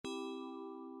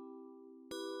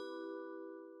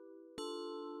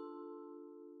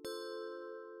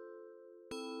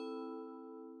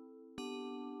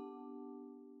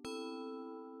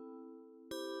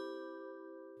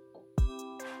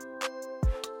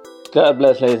God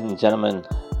bless, ladies and gentlemen.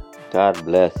 God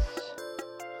bless.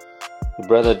 Your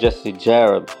brother Jesse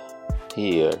Jareb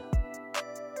here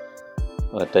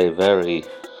with a very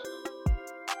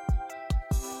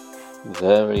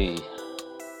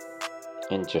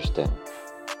interesting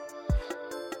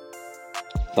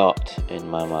thought in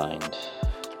my mind.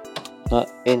 Not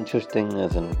interesting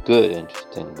as in good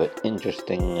interesting, but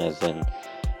interesting as in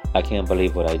I can't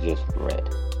believe what I just read.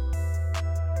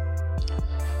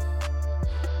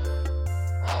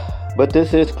 But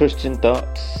this is Christian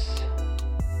Thoughts.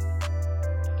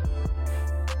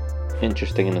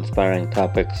 Interesting and inspiring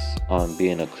topics on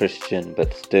being a Christian,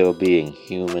 but still being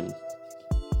human.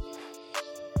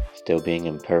 Still being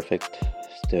imperfect.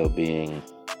 Still being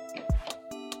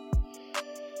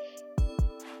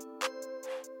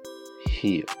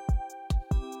here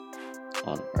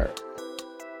on earth.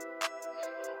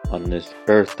 On this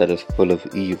earth that is full of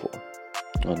evil.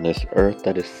 On this earth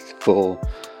that is full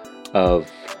of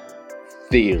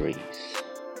theories,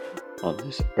 on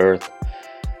this earth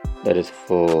that is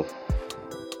full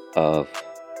of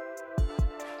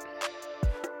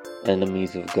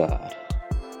enemies of God,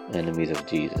 enemies of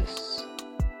Jesus.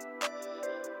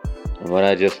 And what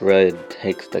I just read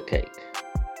takes the cake.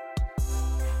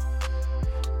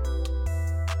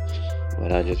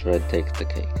 What I just read takes the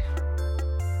cake.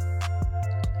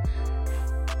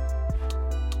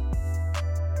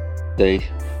 They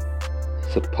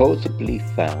supposedly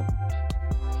found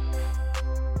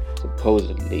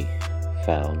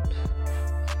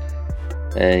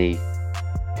a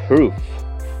proof,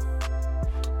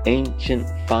 ancient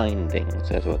findings,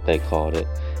 that's what they called it,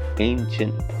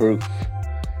 ancient proof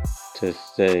to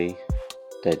say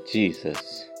that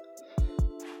Jesus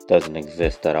doesn't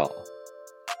exist at all.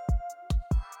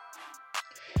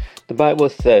 The Bible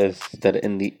says that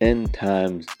in the end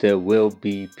times there will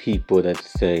be people that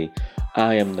say,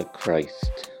 I am the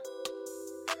Christ.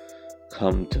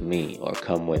 Come to me or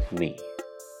come with me.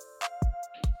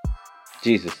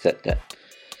 Jesus said that.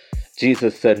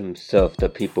 Jesus said himself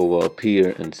that people will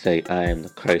appear and say, I am the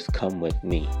Christ, come with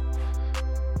me.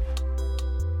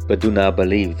 But do not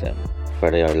believe them, for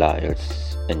they are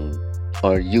liars and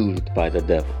are used by the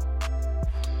devil.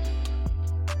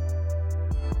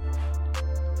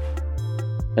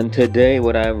 And today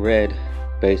what I read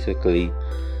basically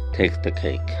takes the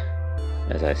cake,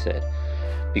 as I said.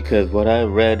 Because what I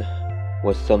read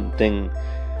was something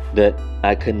that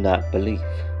I could not believe.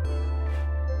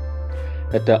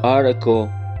 That the article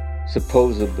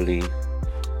supposedly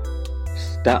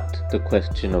stopped the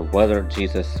question of whether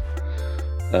Jesus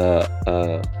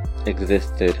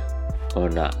existed or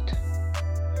not.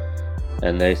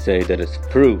 And they say that it's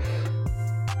proof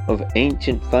of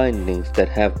ancient findings that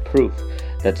have proof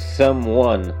that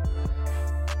someone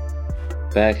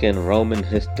back in Roman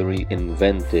history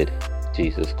invented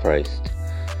Jesus Christ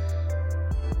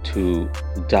to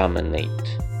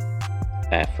dominate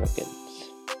Africans.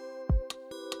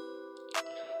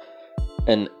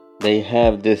 And they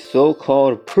have this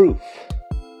so-called proof.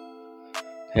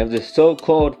 Ladies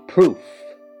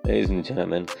and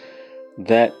gentlemen,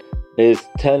 that is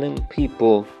telling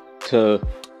people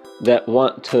that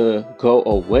want to go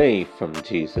away from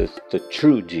Jesus, the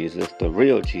true Jesus, the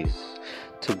real Jesus,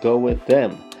 to go with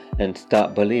them and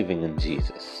stop believing in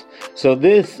Jesus. So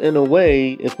this, in a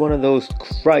way, is one of those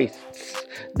Christs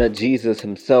that Jesus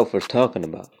himself was talking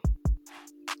about.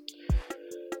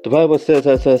 The Bible says,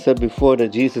 as I said before, that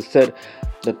Jesus said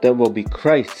that there will be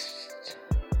Christs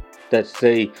that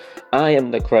say, I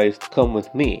am the Christ, come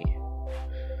with me.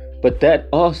 But that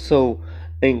also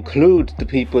includes the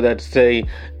people that say,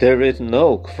 there is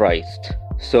no Christ,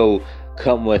 so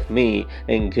come with me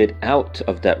and get out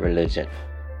of that religion.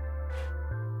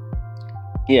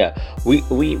 Yeah, we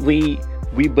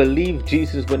believe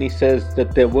Jesus when he says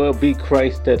that there will be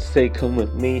Christ that say come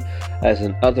with me, as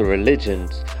in other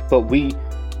religions, but we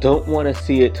don't want to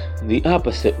see it the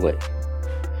opposite way.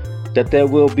 That there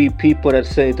will be people that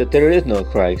say that there is no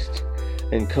Christ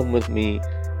and come with me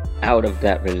out of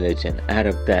that religion, out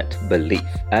of that belief,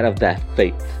 out of that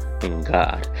faith in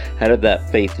God, out of that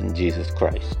faith in Jesus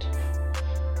Christ.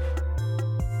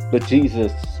 But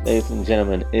Jesus, ladies and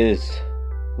gentlemen, is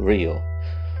real.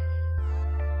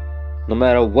 No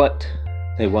matter what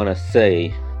they want to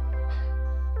say,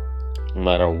 no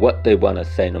matter what they want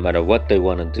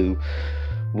to do,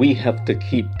 we have to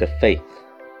keep the faith.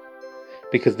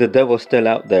 Because the devil's still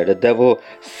out there. The devil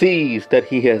sees that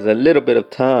he has a little bit of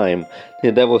time.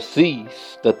 The devil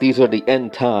sees that these are the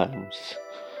end times.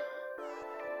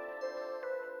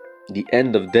 The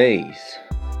end of days.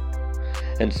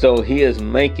 And so he is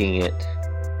making it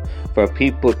for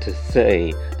people to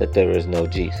say that there is no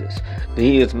Jesus.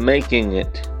 He is making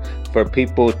it for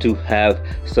people to have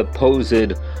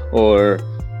supposed or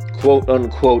quote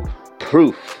unquote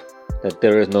proof that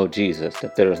there is no Jesus,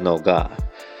 that there is no God.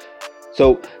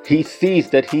 So he sees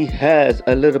that he has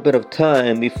a little bit of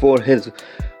time before his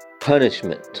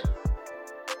punishment.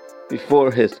 The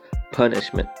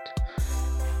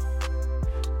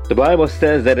Bible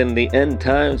says that in the end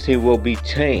times he will be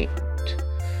chained.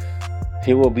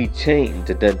 He will be chained.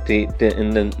 That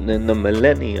in the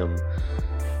millennium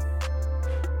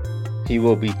he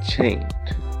will be chained.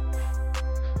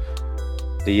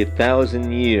 The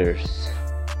 1,000 years.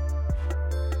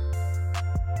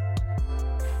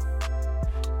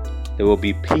 There will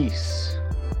be peace,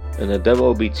 and the devil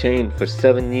will be chained for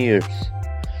 7 years.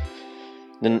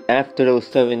 Then after those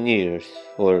 7 years,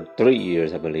 or 3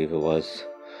 years I believe it was,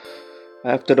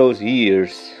 after those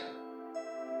years,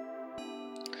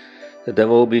 the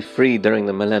devil will be free during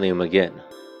the millennium again,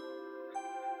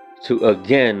 to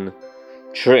again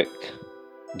trick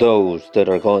those that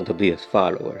are going to be his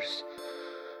followers.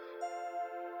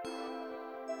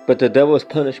 But the devil's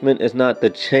punishment is not the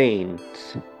chains.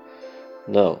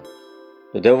 No.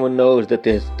 The devil knows that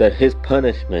his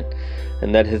punishment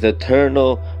and that his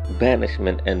eternal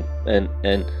banishment and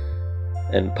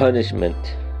punishment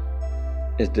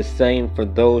is the same for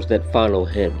those that follow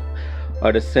him.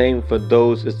 Is the same for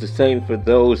those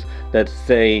that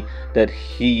say that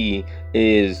he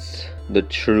is the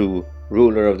true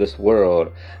ruler of this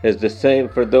world. Is the same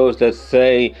for those that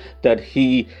say that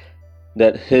his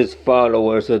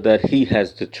followers, or that he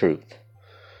has the truth.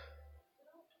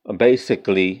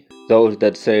 Basically, those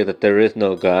that say that there is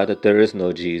no God, that there is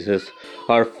no Jesus,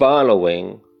 are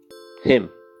following him.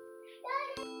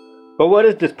 But what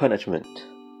is this punishment?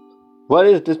 What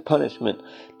is this punishment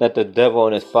that the devil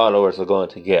and his followers are going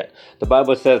to get? The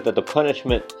Bible says that the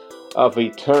punishment of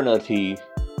eternity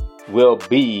will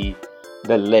be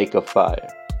the lake of fire.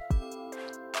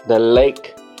 The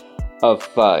lake of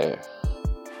fire.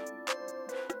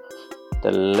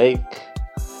 The lake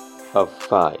of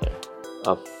fire.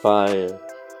 Of fire.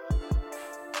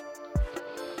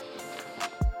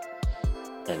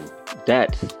 And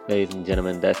that's, ladies and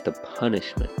gentlemen, that's the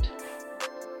punishment.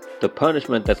 The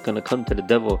punishment that's going to come to the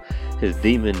devil, his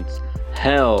demons,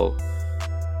 hell,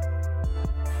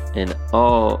 and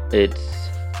all its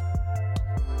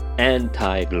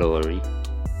anti-glory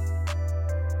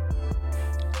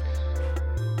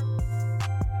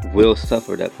will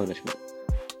suffer that punishment.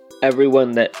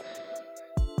 Everyone that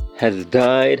has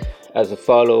died as a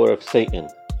follower of Satan,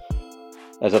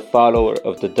 as a follower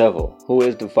of the devil. Who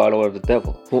is the follower of the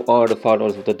devil? Who are the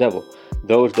followers of the devil?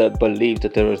 Those that believe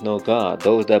that there is no God.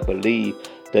 Those that believe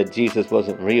that Jesus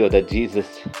wasn't real. That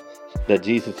Jesus's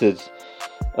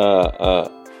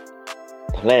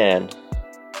plan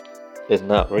is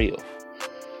not real.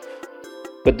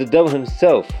 But the devil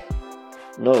himself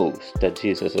knows that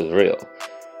Jesus is real.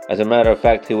 As a matter of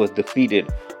fact, he was defeated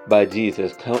by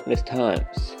Jesus countless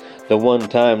times. The one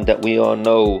time that we all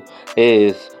know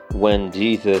is when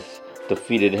Jesus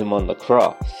defeated him on the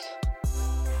cross.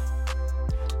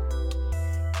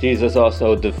 Jesus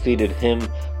also defeated him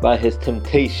by his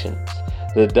temptations.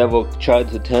 The devil tried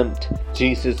to tempt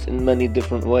Jesus in many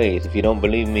different ways. If you don't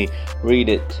believe me, read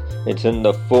it. It's in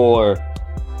the 4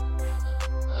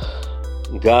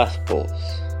 Gospels.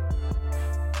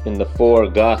 In the 4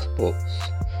 Gospels.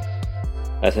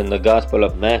 As in the Gospel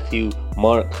of Matthew,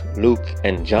 Mark, Luke,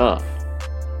 and John.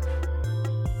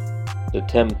 The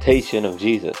temptation of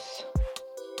Jesus.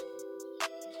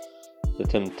 The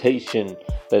temptation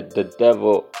that the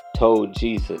devil told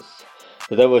Jesus.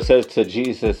 The devil says to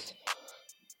Jesus,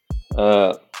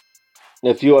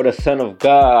 if you are the Son of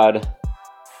God,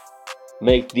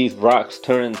 make these rocks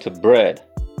turn into bread.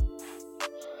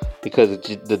 Because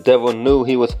the devil knew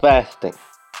he was fasting.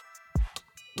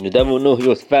 The devil knew he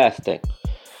was fasting.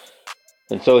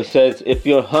 And so he says, if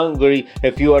you're hungry,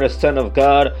 if you are the Son of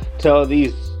God, tell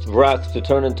these rocks to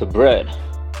turn into bread.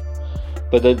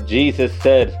 But then Jesus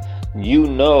said, you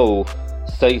know,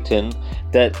 Satan,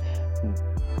 that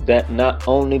not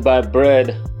only by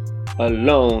bread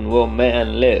alone will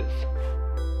man live.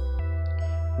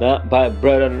 Not by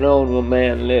bread alone will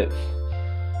man live.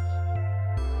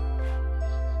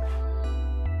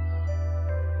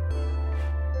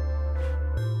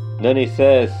 Then he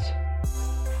says,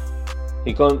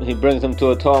 he brings him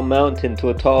to a tall mountain, to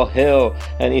a tall hill,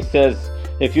 and he says,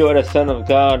 if you are the Son of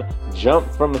God,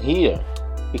 jump from here.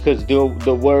 Because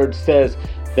the word says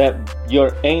that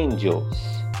your angels,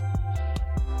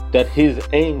 that his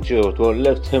angels will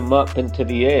lift him up into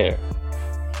the air.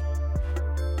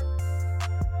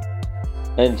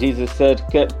 And Jesus said,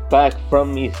 get back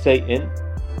from me, Satan,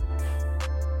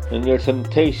 and your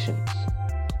temptations.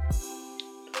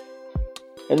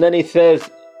 And then he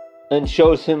says, and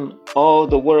shows him all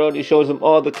the world. He shows him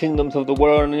all the kingdoms of the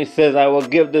world. And he says, I will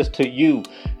give this to you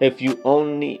if you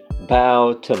only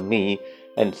bow to me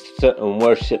and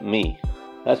worship me.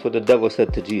 That's what the devil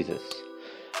said to Jesus.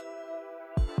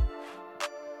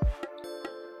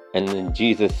 And then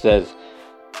Jesus says,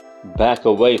 back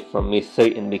away from me,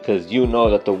 Satan, because you know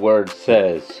that the word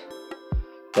says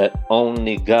that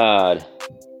only God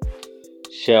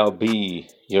shall be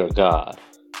your God.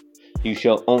 You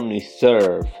shall only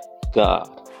serve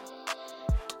God.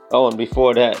 Oh, and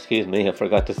before that, I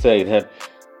forgot to say that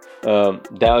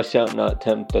thou shalt not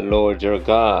tempt the Lord your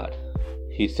God,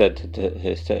 he said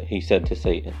to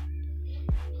Satan.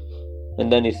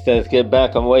 And then he says, get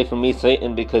back away from me,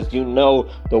 Satan, because you know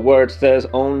the word says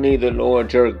only the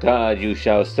Lord your God you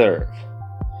shall serve.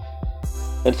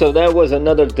 And so that was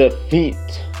another defeat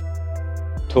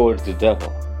towards the devil.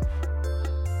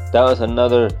 That was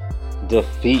another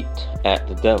defeat at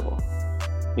the devil,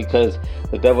 because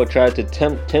the devil tried to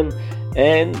tempt him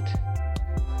and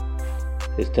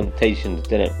his temptations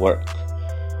didn't work.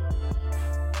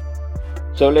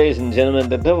 So ladies and gentlemen,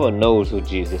 the devil knows who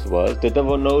Jesus was. The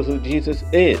devil knows who Jesus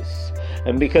is.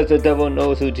 And because the devil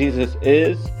knows who Jesus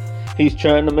is, he's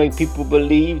trying to make people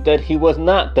believe that he was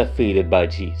not defeated by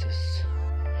Jesus.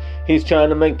 He's trying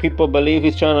to make people believe,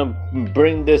 he's trying to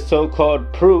bring this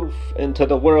so-called proof into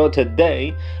the world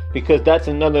today, because that's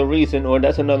another reason, or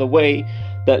that's another way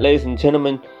that, ladies and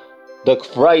gentlemen, the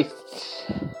Christs,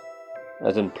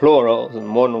 as in plural, as in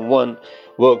more than one,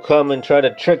 will come and try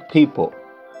to trick people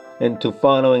into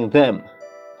following them.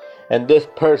 And this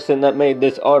person that made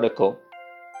this article,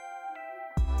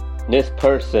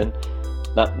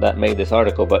 not that made this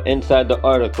article, but inside the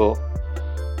article,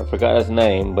 I forgot his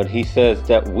name, but he says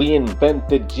that we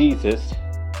invented Jesus.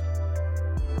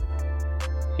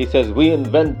 He says we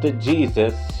invented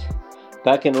Jesus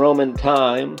back in Roman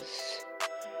times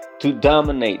to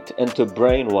dominate and to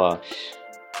brainwash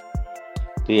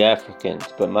the Africans.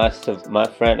 But my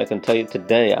friend, I can tell you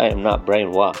today, I am not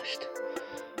brainwashed.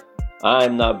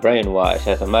 I'm not brainwashed.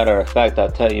 As a matter of fact,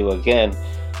 I'll tell you again,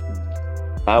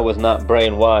 I was not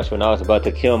brainwashed when I was about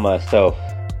to kill myself.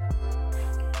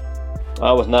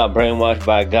 I was not brainwashed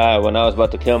by God when I was about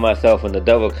to kill myself, when the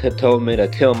devil told me to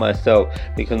kill myself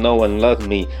because no one loved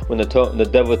me, when the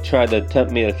devil tried to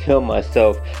tempt me to kill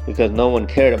myself because no one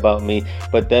cared about me.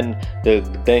 But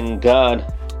then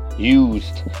God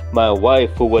used my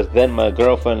wife, who was then my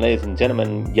girlfriend. Ladies and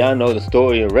gentlemen, y'all know the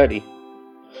story already.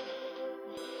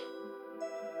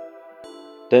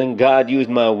 Then God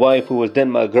used my wife, who was then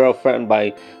my girlfriend,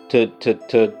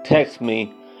 to text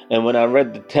me. And when I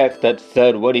read the text that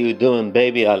said, "What are you doing,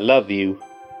 baby? I love you,"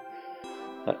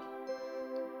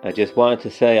 I just wanted to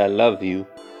say I love you.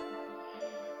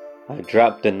 I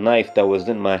dropped the knife that was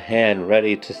in my hand,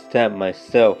 ready to stab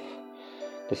myself.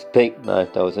 The steak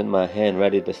knife that was in my hand,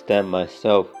 ready to stab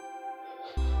myself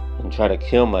and try to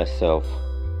kill myself.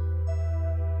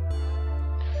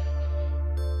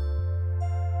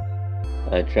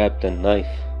 I dropped the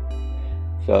knife,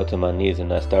 fell to my knees,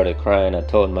 and I started crying. I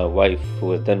told my wife, who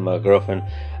was then my girlfriend,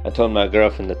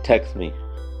 to text me.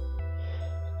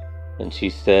 And she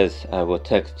says, I will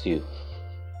text you.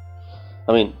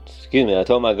 I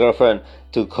told my girlfriend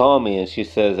to call me, and she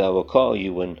says, I will call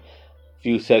you. And a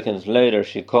few seconds later,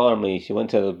 she called me. She went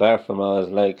to the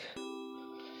bathroom.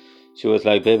 She was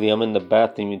like, baby, I'm in the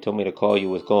bathroom. You told me to call you.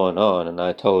 What's going on? And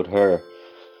I told her,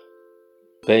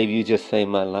 babe, you just saved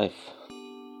my life.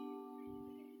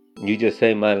 You just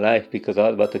saved my life, because I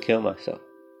was about to kill myself.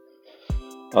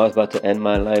 I was about to end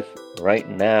my life right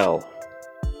now,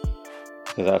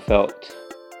 because I felt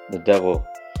the devil.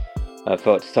 I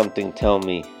felt something tell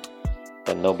me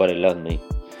that nobody loved me.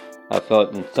 I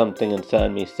felt something inside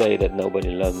me say that nobody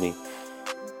loved me,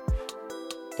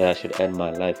 that I should end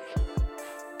my life.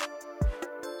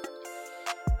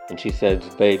 And she said,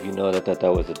 babe, you know that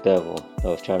was the devil that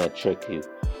was trying to trick you.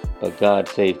 But God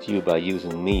saved you by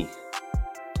using me.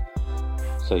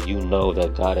 So you know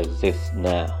that God exists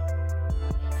now.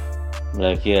 I'm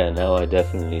like, yeah, now I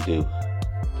definitely do.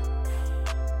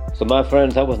 So my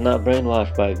friends, I was not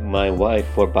brainwashed by my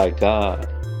wife or by God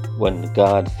when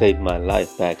God saved my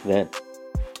life back then.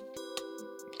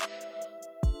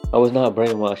 I was not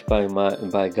brainwashed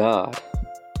by God.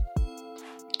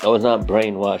 I was not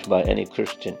brainwashed by any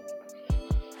Christian.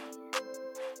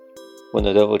 When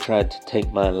the devil tried to take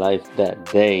my life that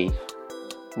day,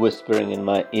 whispering in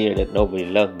my ear that nobody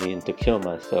loved me and to kill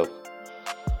myself.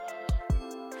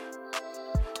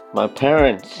 My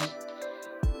parents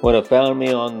would have found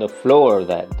me on the floor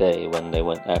that day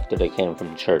after they came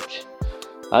from church.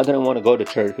 I didn't want to go to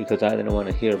church because I didn't want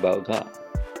to hear about God.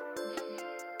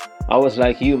 I was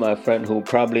like you, my friend, who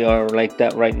probably are like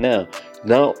that right now,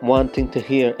 not wanting to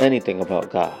hear anything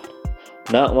about God,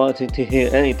 not wanting to hear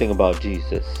anything about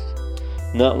Jesus,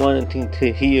 not wanting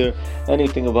to hear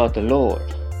anything about the Lord.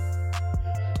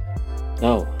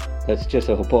 No, that's just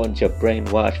a bunch of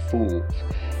brainwashed fools.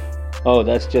 Oh,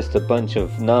 that's just a bunch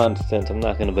of nonsense. I'm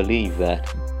not going to believe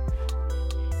that.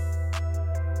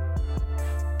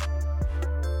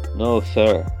 No,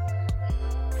 sir.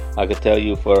 I could tell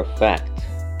you for a fact,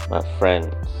 my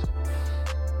friends,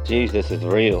 Jesus is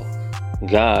real.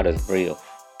 God is real.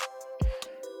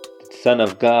 The Son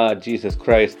of God, Jesus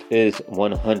Christ, is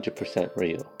 100%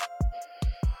 real.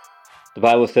 The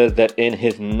Bible says that in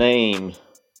His name,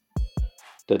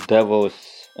 the devils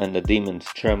and the demons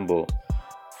tremble.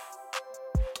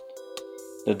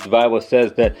 The Bible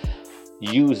says that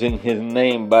using His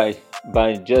name, by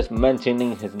just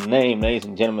mentioning His name, ladies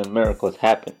and gentlemen, miracles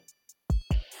happen.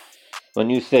 When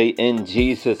you say, in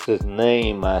Jesus'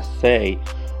 name I say,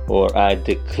 or I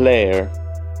declare,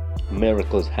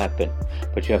 miracles happen.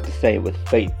 But you have to say it with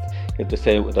faith. You have to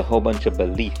say it with a whole bunch of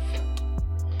belief.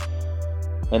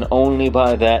 And only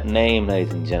by that name,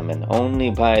 ladies and gentlemen,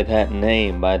 only by that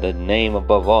name, by the name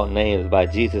above all names, by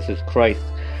Jesus Christ's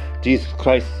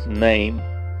name,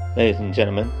 ladies and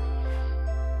gentlemen,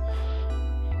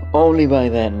 only by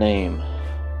that name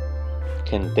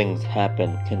can things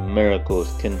happen, can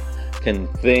miracles, can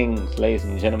things, ladies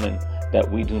and gentlemen,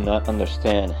 that we do not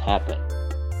understand happen.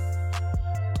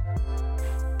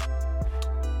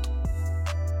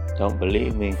 Don't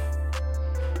believe me?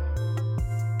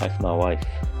 Ask my wife.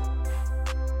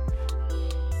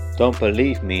 Don't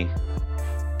believe me?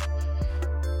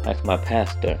 Ask my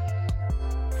pastor.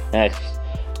 Ask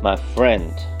my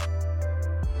friend.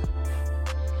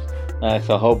 Ask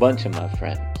a whole bunch of my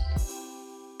friends.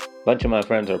 A bunch of my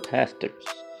friends are pastors.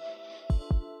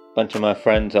 A bunch of my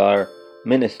friends are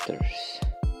ministers.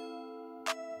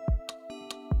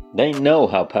 They know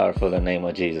how powerful the name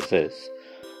of Jesus is.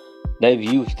 They've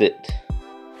used it.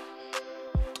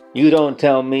 You don't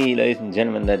tell me, ladies and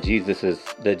gentlemen, that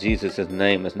Jesus'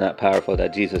 name is not powerful,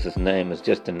 that Jesus' name is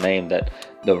just a name that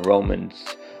the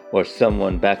Romans or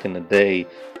someone back in the day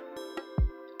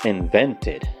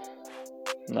invented.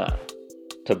 Nah.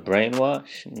 To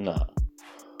brainwash? Nah.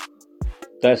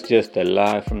 That's just a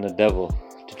lie from the devil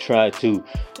to try to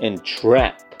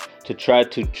trap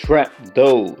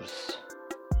those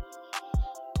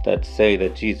that say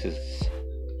that Jesus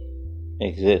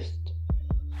exists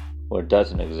or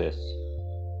doesn't exist.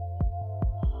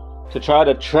 To try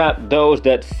to trap those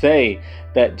that say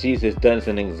that Jesus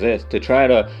doesn't exist. To try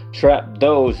to trap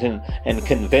those and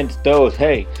convince those,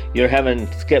 hey, you're having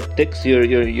skeptics,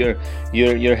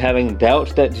 you're having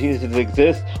doubts that Jesus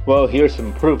exists. Well, here's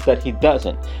some proof that He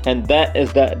doesn't. And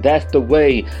that's the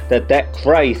way that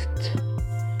Christ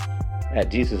that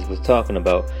Jesus was talking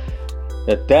about,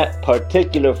 that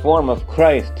particular form of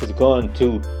Christ is going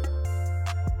to,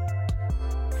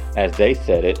 as they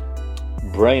said it,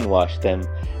 brainwash them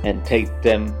and take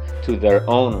them to their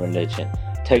own religion,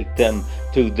 take them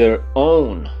to their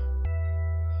own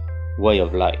way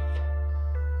of life.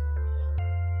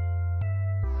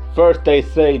 First they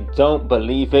say, don't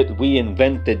believe it, we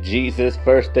invented Jesus.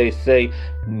 First they say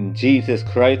Jesus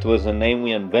Christ was a name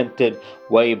we invented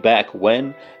way back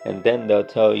when, and then they'll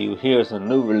tell you, here's a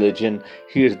new religion,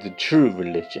 here's the true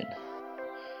religion.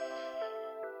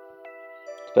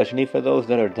 Especially for those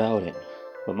that are doubting.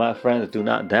 But my friends, do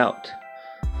not doubt.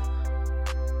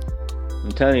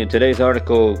 I'm telling you, today's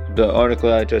article, the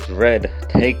article I just read,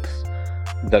 takes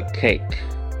the cake,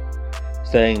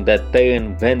 saying that they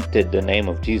invented the name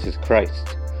of Jesus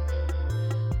Christ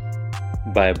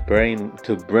to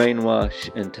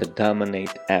brainwash and to dominate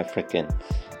Africans.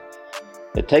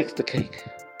 It takes the cake.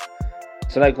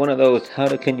 It's like one of those,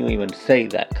 can you even say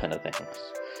that kind of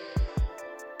things?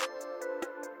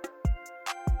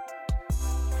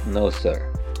 No,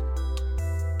 sir.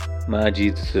 My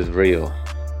Jesus is real.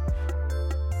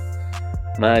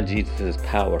 My Jesus is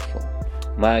powerful.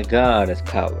 My God is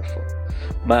powerful.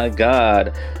 My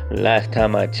God, last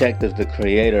time I checked, is the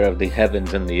creator of the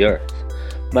heavens and the earth.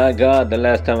 My God, the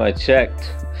last time I checked,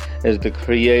 is the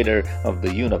creator of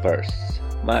the universe.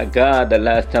 My God, the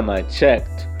last time I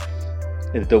checked,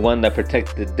 is the one that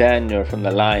protected Daniel from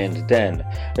the lion's den.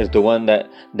 Is the one that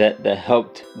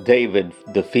helped David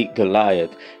defeat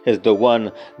Goliath. Is the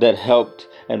one that helped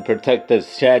and protected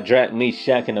Shadrach,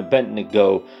 Meshach, and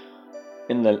Abednego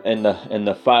in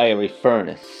the fiery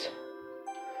furnace.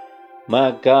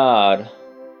 My God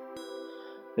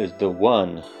is the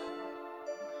one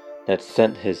that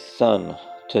sent His Son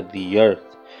to the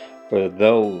earth for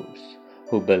those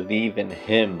who believe in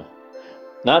Him.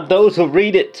 Not those who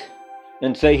read it,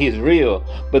 and say he's real,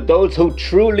 but those who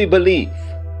truly believe.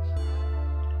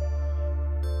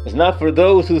 It's not for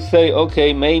those who say,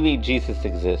 okay, maybe Jesus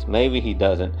exists, maybe he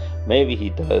doesn't, maybe he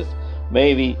does,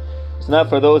 maybe. It's not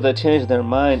for those that change their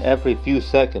mind every few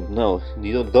seconds. No,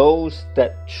 those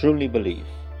that truly believe,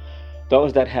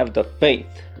 those that have the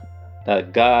faith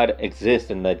that God exists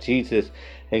and that Jesus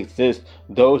exists,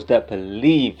 those that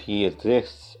believe he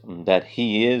exists, that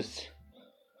he is,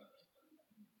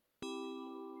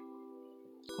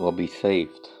 will be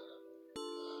saved.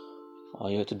 All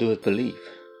you have to do is believe,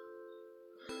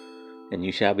 and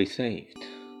you shall be saved.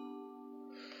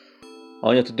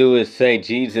 All you have to do is say,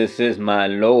 Jesus is my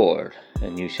Lord,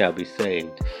 and you shall be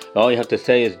saved. All you have to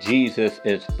say is, Jesus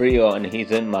is real, and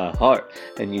he's in my heart,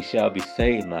 and you shall be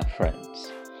saved, my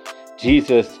friends.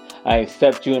 Jesus, I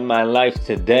accept you in my life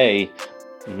today.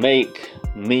 Make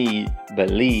me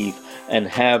believe and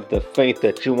have the faith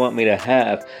that you want me to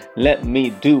have. Let me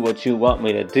do what you want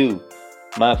me to do,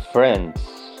 my friends.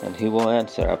 And he will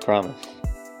answer, I promise.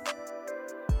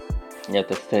 You have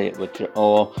to say it with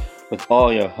all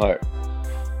your heart.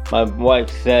 My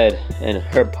wife said in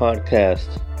her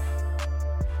podcast,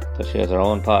 because she has her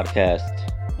own podcast,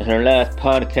 in her last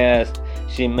podcast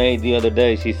she made the other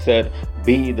day, she said,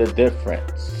 be the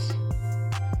difference.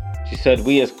 She said,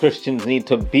 we as Christians need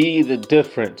to be the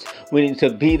difference. We need to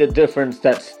be the difference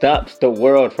that stops the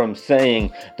world from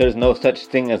saying there's no such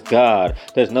thing as God.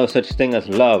 There's no such thing as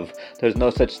love. There's no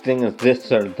such thing as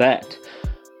this or that.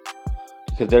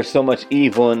 Because there's so much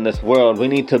evil in this world. We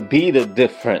need to be the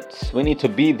difference. We need to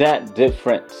be that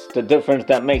difference. The difference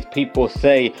that makes people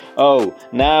say, oh,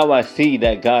 now I see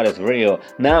that God is real.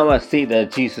 Now I see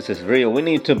that Jesus is real. We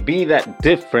need to be that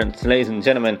difference, ladies and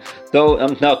gentlemen. Though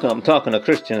I'm talking to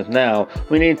Christians now.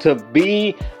 We need to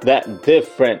be that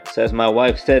difference, as my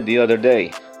wife said the other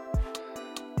day.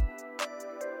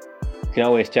 You can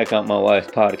always check out my wife's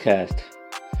podcast.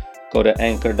 Go to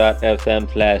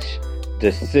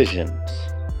anchor.fm/decisions.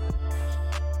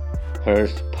 Her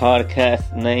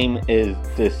podcast name is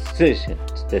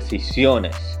Decisiones.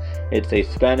 It's a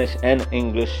Spanish and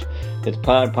English. This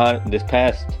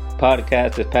past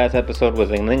episode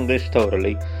was in English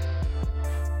totally.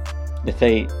 It's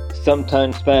a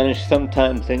sometimes Spanish,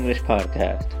 sometimes English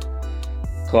podcast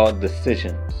called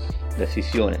Decisiones.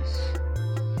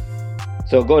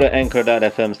 So go to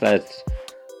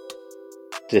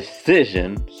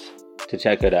anchor.fm/decisions to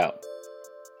check it out.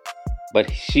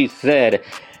 But she said,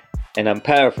 and I'm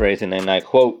paraphrasing and I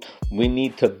quote, we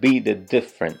need to be the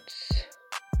difference.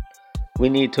 We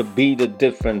need to be the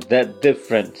difference. That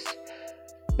difference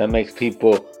that makes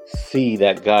people see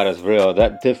that God is real.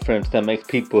 That difference that makes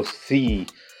people see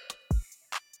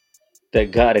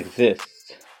that God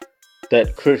exists.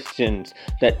 That Christians,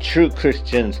 that true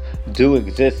Christians do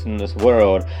exist in this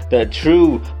world. That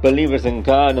true believers in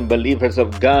God and believers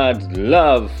of God's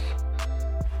love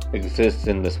exists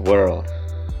in this world.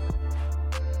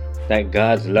 That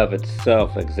God's love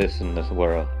itself exists in this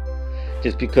world.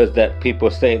 Just because that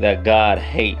people say that God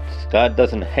hates. God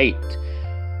doesn't hate.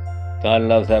 God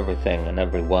loves everything and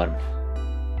everyone.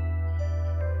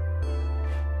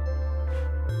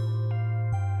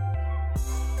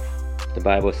 The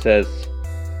Bible says,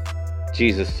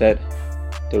 Jesus said,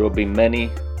 there will be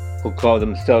many who call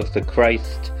themselves the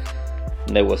Christ,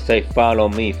 and they will say, follow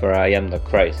me, for I am the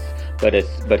Christ. But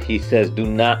he says, do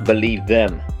not believe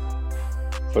them,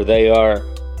 for they are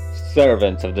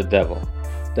servants of the devil.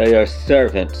 They are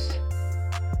servants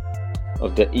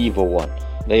of the evil one.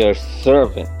 They are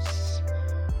servants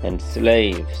and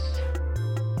slaves.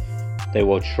 They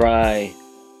will try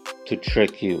to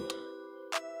trick you.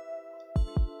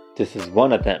 This is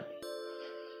one of them.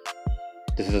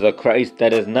 This is a Christ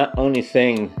that is not only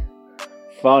saying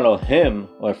follow him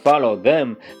or follow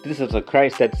them. This is a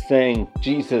Christ that's saying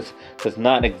Jesus does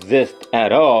not exist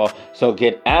at all, so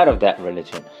get out of that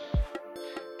religion.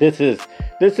 This is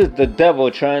the devil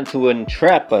trying to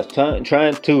entrap us,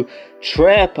 trying to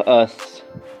trap us,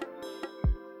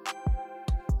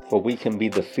 for we can be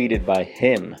defeated by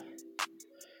him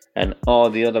and all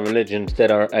the other religions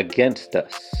that are against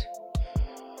us.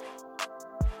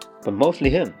 But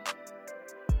mostly him.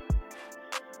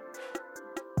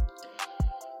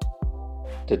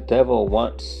 The devil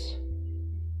wants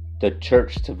the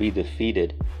church to be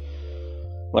defeated.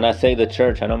 When I say the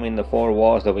church, I don't mean the four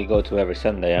walls that we go to every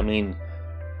Sunday. I mean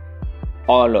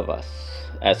all of us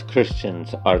as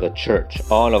Christians are the church.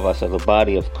 All of us are the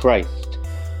body of Christ.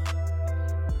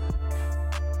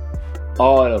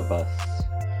 All of us.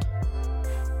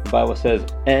 The Bible says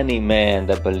any man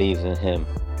that believes in him.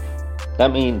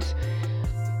 That means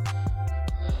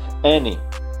any.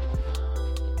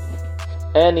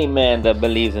 any man that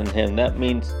believes in him. That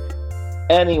means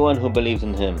anyone who believes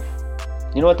in him.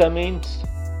 You know what that means?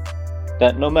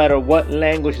 That no matter what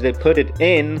language they put it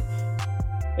in,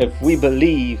 if we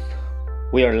believe,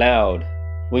 we are allowed.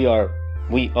 We are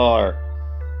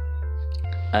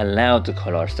allowed to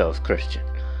call ourselves Christian.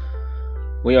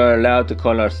 We are allowed to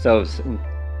call ourselves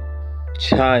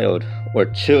child or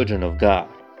children of God.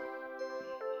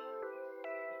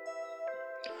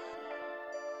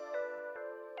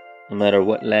 No matter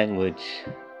what language,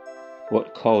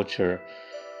 what culture,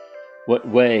 what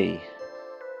way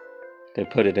they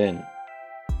put it in.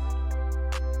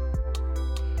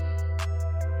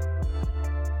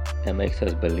 That makes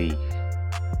us believe.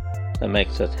 That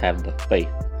makes us have the faith.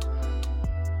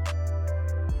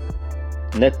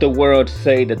 Let the world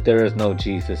say that there is no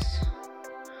Jesus.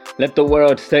 Let the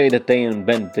world say that they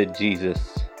invented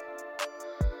Jesus.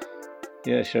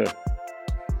 Yeah, sure.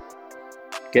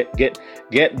 Get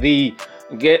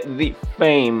the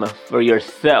fame for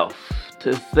yourself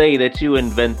to say that you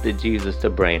invented Jesus to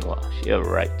brainwash. You're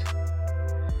right.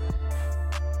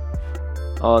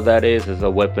 All that is a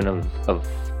weapon of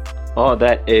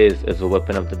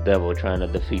the devil trying to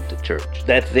defeat the church.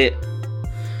 That's it.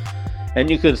 And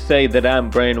you could say that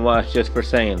I'm brainwashed just for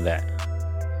saying that.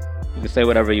 You can say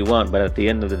whatever you want, but at the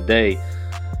end of the day,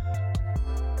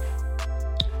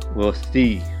 we'll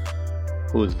see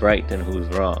who's right and who's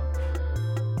wrong.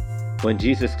 When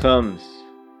Jesus comes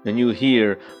and you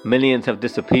hear millions have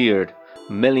disappeared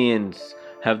and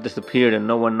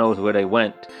no one knows where they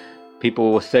went,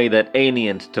 people will say that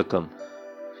aliens took them.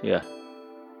 Yeah,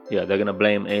 they're gonna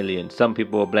blame aliens. Some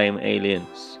people will blame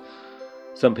aliens.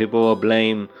 Some people will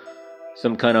blame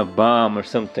some kind of bomb or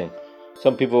something.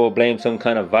 Some people will blame some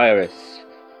kind of virus.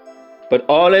 But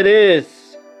all it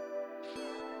is,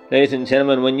 ladies and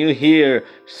gentlemen, when you hear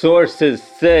sources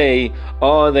say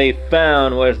all they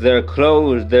found was their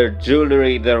clothes, their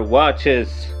jewelry, their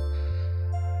watches,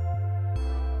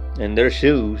 and their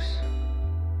shoes,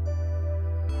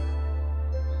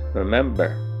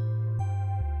 remember,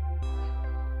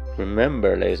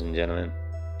 ladies and gentlemen,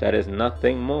 that is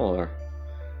nothing more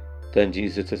than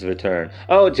Jesus' return.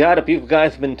 Oh, Jadip, you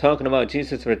guys have been talking about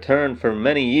Jesus' return for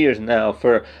many years now,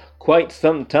 for quite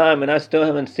some time, and I still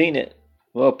haven't seen it.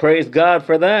 Well, praise God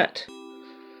for that.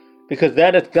 Because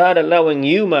that is God allowing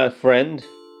you, my friend,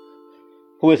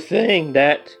 who is saying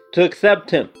that, to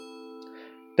accept Him.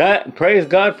 Praise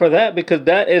God for that, because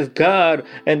that is God,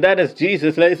 and that is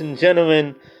Jesus, ladies and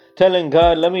gentlemen, telling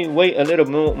God, let me wait a little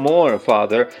more,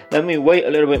 Father. Let me wait a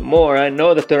little bit more. I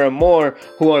know that there are more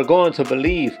who are going to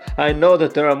believe. I know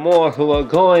that there are more who are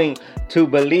going to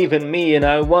believe in me, and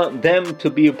I want them to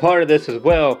be a part of this as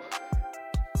well.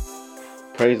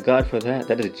 Praise God for that.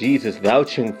 That is Jesus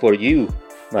vouching for you,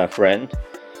 my friend.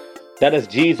 That is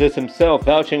Jesus Himself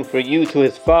vouching for you to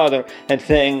His Father and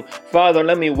saying, Father,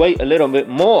 let me wait a little bit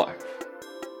more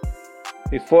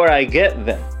before I get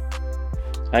them.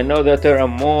 I know that there are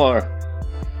more,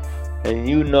 and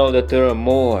you know that there are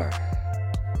more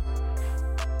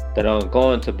that are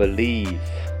going to believe.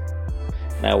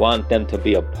 And I want them to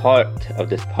be a part of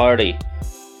this party.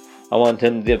 I want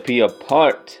them to be a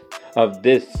part of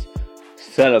this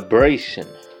celebration.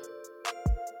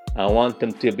 I want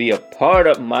them to be a part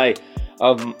of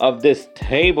of this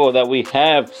table that we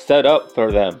have set up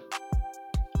for them.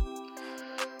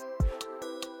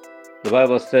 The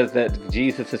Bible says that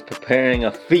Jesus is preparing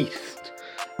a feast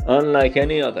unlike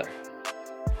any other.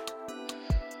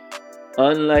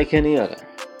 Unlike any other.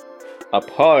 A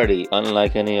party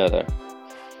unlike any other.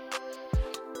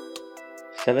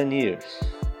 7 years.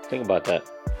 Think about that.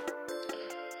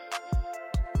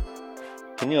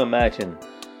 Can you imagine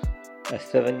a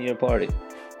 7-year party?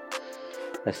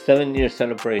 A 7-year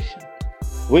celebration.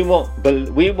 We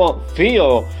won't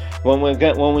feel when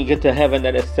we get to heaven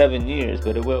that it's 7 years,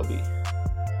 but it will be.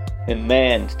 In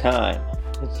man's time,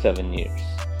 it's 7 years.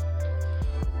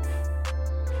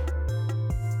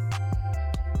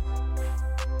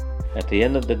 At the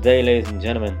end of the day, ladies and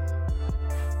gentlemen,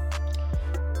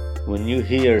 when you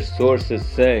hear sources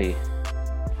say,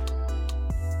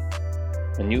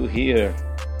 and you hear,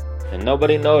 and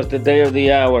nobody knows the day or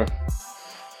the hour,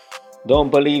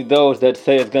 don't believe those that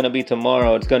say it's going to be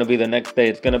tomorrow, it's going to be the next day,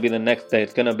 it's going to be the next day,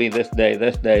 it's going to be this day,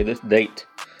 this date,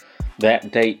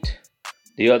 that date,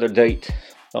 the other date.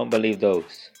 Don't believe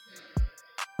those.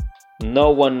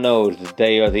 No one knows the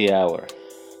day or the hour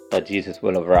that Jesus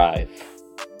will arrive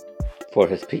for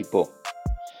His people.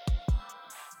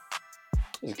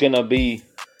 It's going to be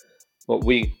what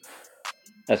we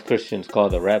as Christians call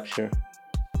the rapture.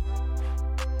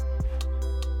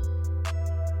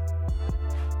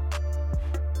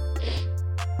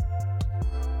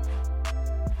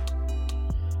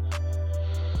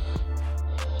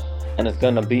 And it's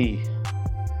gonna be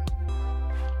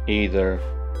either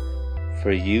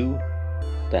for you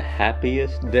the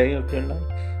happiest day of your life,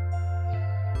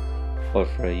 or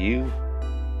for you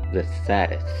the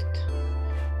saddest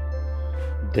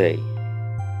day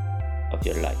of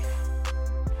your life.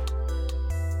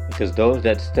 Because those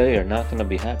that stay are not gonna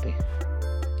be happy.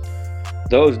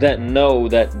 Those that know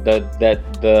that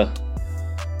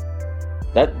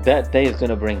that day is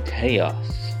gonna bring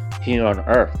chaos here on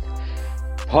earth.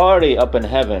 Party up in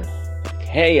heaven,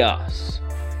 chaos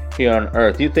here on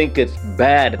earth. You think it's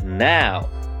bad now?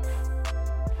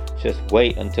 Just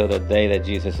wait until the day that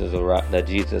Jesus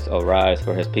arrives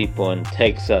for his people and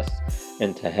takes us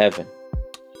into heaven.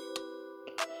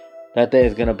 That day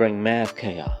is gonna bring mass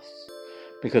chaos,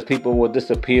 because people will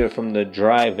disappear from the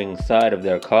driving side of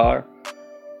their car.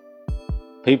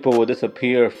 People will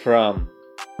disappear from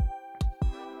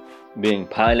being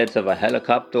pilots of a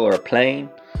helicopter or a plane.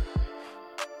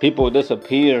 People will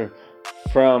disappear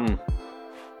from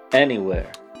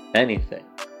anywhere, anything.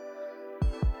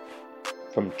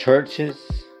 From churches.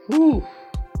 Whew.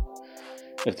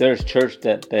 If there's church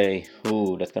that day,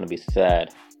 that's going to be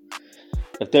sad.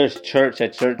 If there's church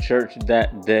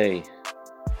that day,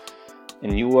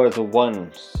 and you are the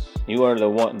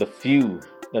few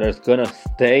that are going to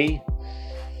stay,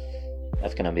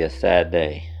 that's going to be a sad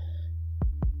day.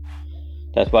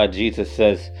 That's why Jesus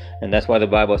says, and that's why the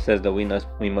Bible says that we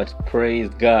must praise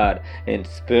God in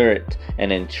spirit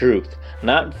and in truth.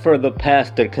 Not for the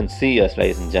pastor can see us,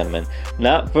 ladies and gentlemen.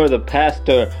 Not for the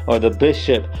pastor or the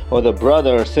bishop or the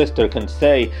brother or sister can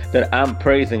say that I'm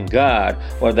praising God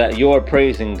or that you're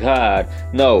praising God.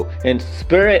 No, in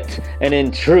spirit and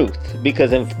in truth.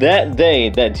 Because if that day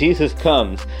that Jesus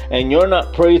comes and you're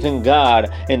not praising God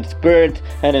in spirit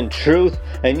and in truth,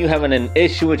 and you having an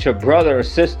issue with your brother or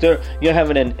sister, you're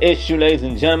having an issue, ladies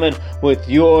and gentlemen, with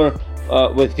your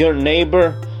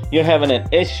neighbor, you're having an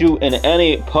issue in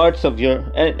any parts of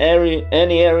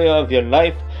any area of your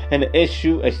life, an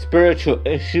issue, a spiritual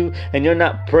issue, and you're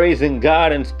not praising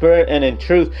God in spirit and in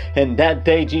truth, and that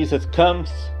day Jesus comes,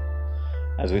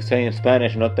 as we say in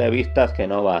Spanish, no te vistas que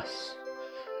no vas.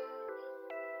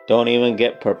 Don't even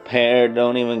get prepared,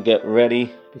 don't even get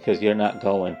ready, because you're not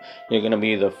going. You're going to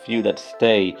be the few that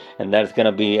stay, and that's going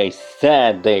to be a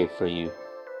sad day for you.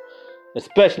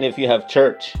 Especially if you have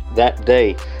church that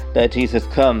day that Jesus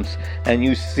comes and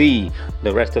you see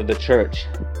the rest of the church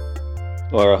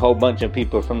or a whole bunch of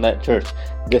people from that church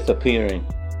disappearing.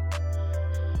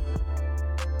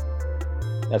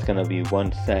 That's going to be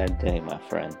one sad day, my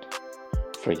friend,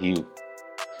 for you.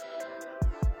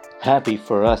 Happy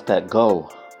for us that go.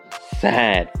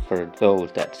 Sad for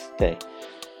those that stay.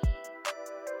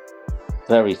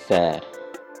 Very sad.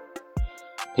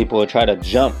 People will try to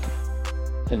jump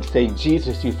and say,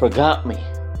 Jesus, you forgot me.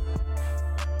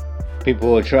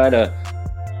 People will try to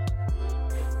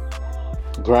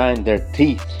grind their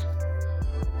teeth.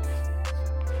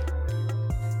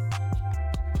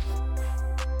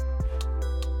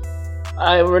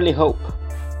 I really hope,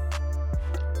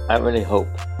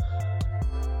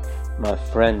 my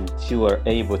friend, you are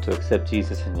able to accept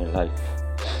Jesus in your life,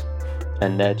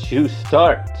 and that you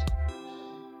start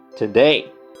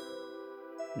today.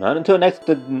 Not until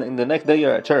the next day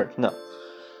you're at church. No.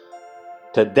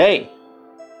 Today,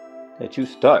 that you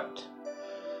start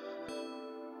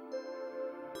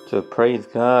to praise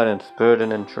God in spirit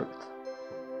and in truth.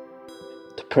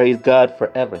 To praise God for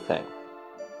everything.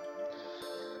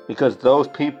 Because those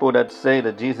people that say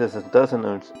that Jesus doesn't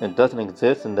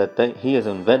exist and that he is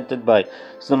invented by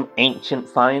some ancient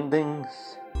findings,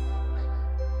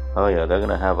 oh yeah, they're going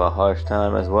to have a harsh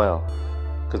time as well.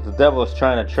 Because the devil is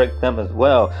trying to trick them as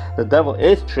well. The devil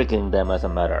is tricking them, as a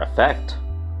matter of fact.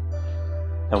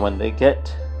 And when they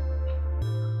get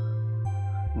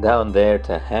down there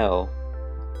to hell,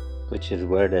 which is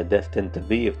where they're destined to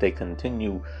be if they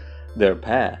continue their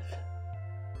path,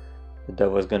 the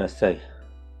devil is going to say,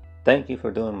 thank you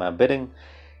for doing my bidding.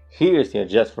 Here's your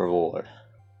just reward.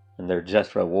 And their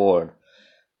just reward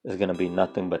is going to be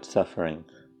nothing but suffering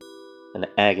and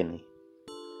agony.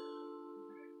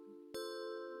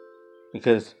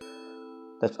 Because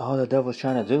that's all the devil's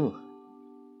trying to do,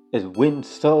 is win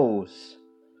souls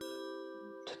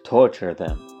to torture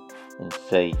them and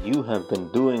say, you have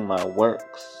been doing my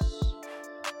works,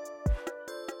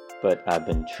 but I've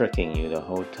been tricking you the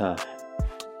whole time.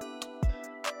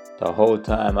 The whole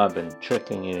time I've been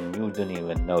tricking you and you didn't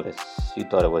even notice. You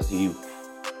thought it was you.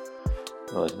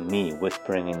 It was me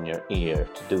whispering in your ear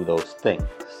to do those things.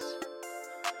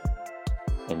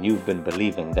 And you've been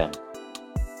believing them.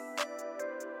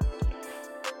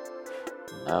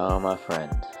 No, my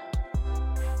friend.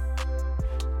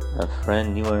 My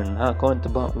friend, you are not going to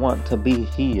want to be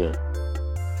here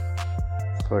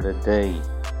for the day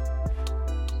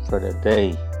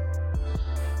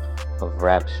of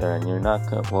rapture, and you're not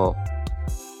going to, well,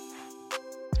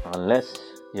 unless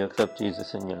you accept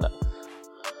Jesus in your life.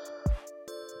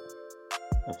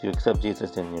 If you accept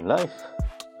Jesus in your life,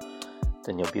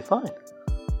 then you'll be fine.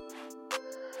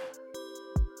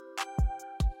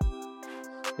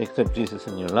 Accept Jesus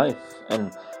in your life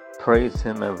and praise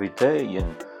Him every day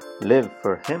and live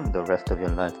for Him the rest of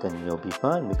your life, then you'll be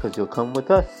fine, because you'll come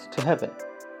with us to heaven.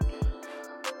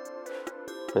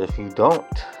 But if you don't,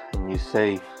 and you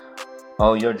say,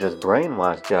 oh, you're just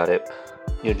brainwashed, Jadip,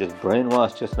 you're just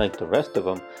brainwashed just like the rest of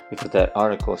them, because that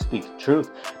article speaks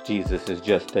truth. Jesus is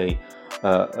just an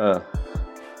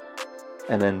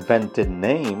invented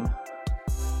name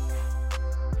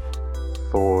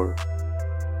to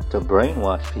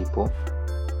brainwash people.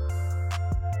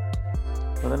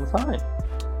 Well, then fine.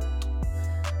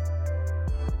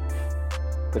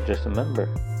 But just remember,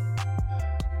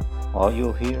 all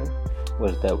you'll hear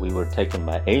was that we were taken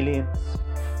by aliens,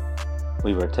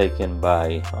 we were taken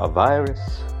by a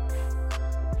virus,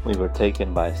 we were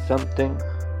taken by something,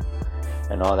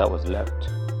 and all that was left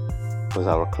was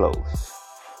our clothes.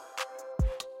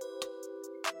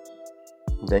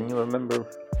 Then you remember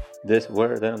this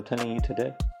word that I'm telling you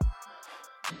today.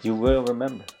 You will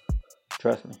remember.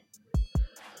 Trust me.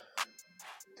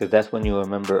 Because that's when you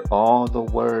remember all the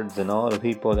words and all the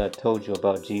people that told you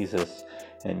about Jesus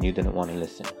and you didn't want to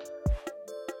listen.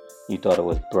 You thought it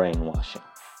was brainwashing.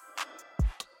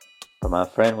 But my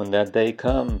friend, when that day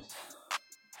comes,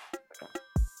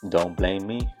 don't blame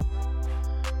me.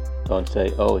 Don't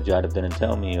say, oh, Jada didn't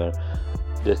tell me, or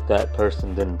that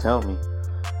person didn't tell me.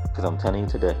 Because I'm telling you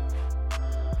today,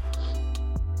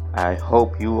 I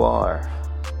hope you are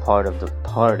part of the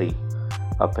party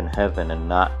up in heaven and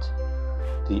not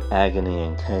the agony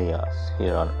and chaos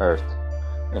here on earth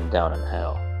and down in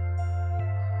hell.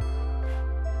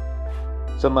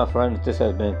 So my friends, this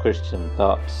has been Christian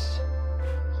Thoughts.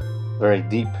 Very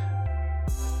deep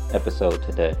episode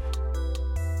today.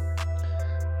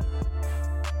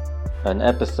 An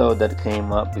episode that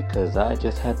came up because I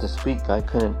just had to speak. I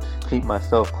couldn't keep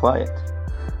myself quiet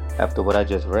after what I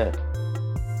just read.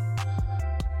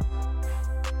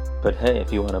 But hey,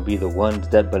 if you want to be the ones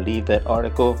that believe that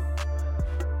article,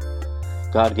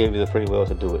 God gave you the free will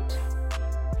to do it.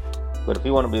 But if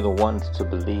you want to be the ones to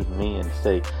believe me and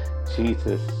say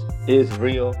Jesus is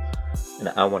real and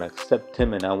I want to accept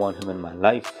Him and I want Him in my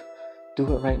life,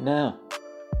 do it right now.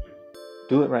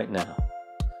 Do it right now.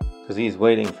 Because He's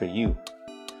waiting for you.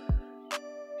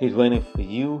 He's waiting for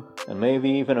you and maybe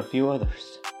even a few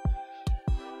others.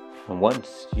 And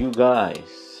once you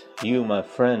guys, you, my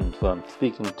friend, who I'm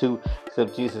speaking to,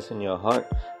 accept Jesus in your heart,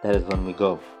 that is when we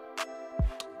go.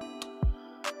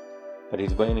 But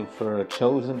He's waiting for a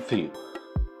chosen few.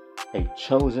 A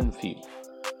chosen few.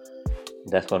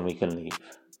 That's when we can leave.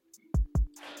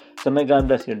 So may God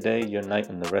bless your day, your night,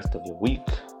 and the rest of your week.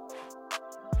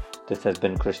 This has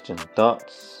been Christian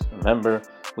Thoughts. Remember,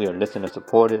 we are listener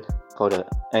supported. Go to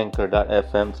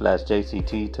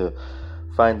anchor.fm/JCT to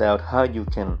find out how you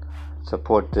can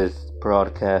support this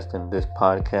broadcast and this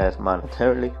podcast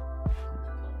monetarily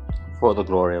for the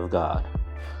glory of God.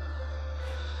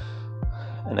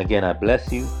 And again, I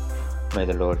bless you. May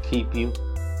the Lord keep you.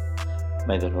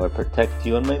 May the Lord protect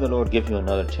you. And may the Lord give you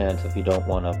another chance if you don't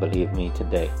want to believe me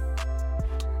today.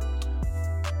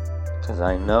 Because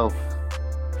I know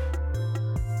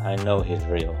He's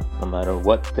real. No matter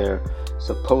what their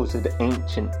supposed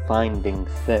ancient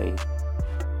findings say,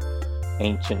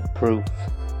 ancient proof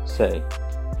say,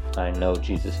 I know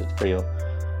Jesus is real,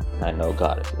 and I know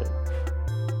God is real.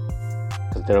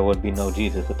 Because there would be no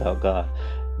Jesus without God.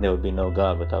 There would be no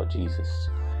God without Jesus.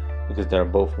 Because they're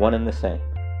both one and the same.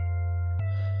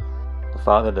 The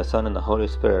Father, the Son, and the Holy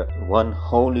Spirit, one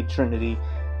holy Trinity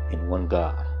in one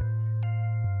God.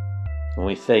 When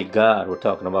we say God, we're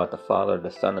talking about the Father, the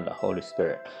Son, and the Holy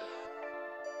Spirit.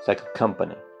 It's like a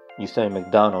company. You say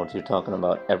McDonald's, you're talking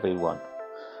about everyone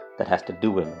that has to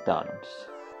do with McDonald's.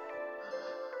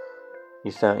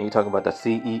 You talk about the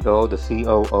CEO, the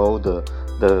COO,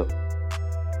 the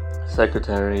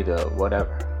secretary, the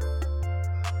whatever.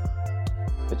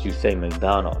 But you say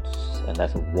McDonald's, and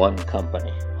that's one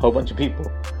company. Whole bunch of people,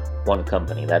 one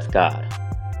company. That's God.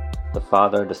 The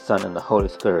Father, the Son, and the Holy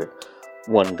Spirit,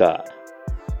 one God.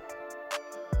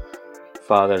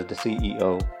 Father is the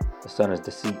CEO, the Son is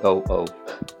the COO,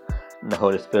 and the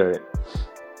Holy Spirit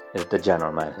is the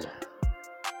general manager.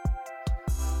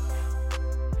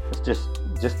 It's just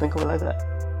think of it like that.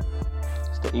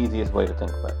 It's the easiest way to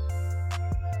think about it.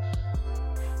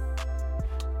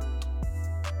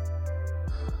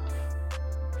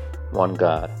 one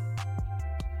God.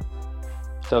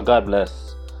 So God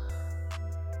bless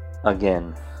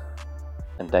again,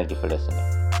 and thank you for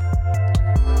listening.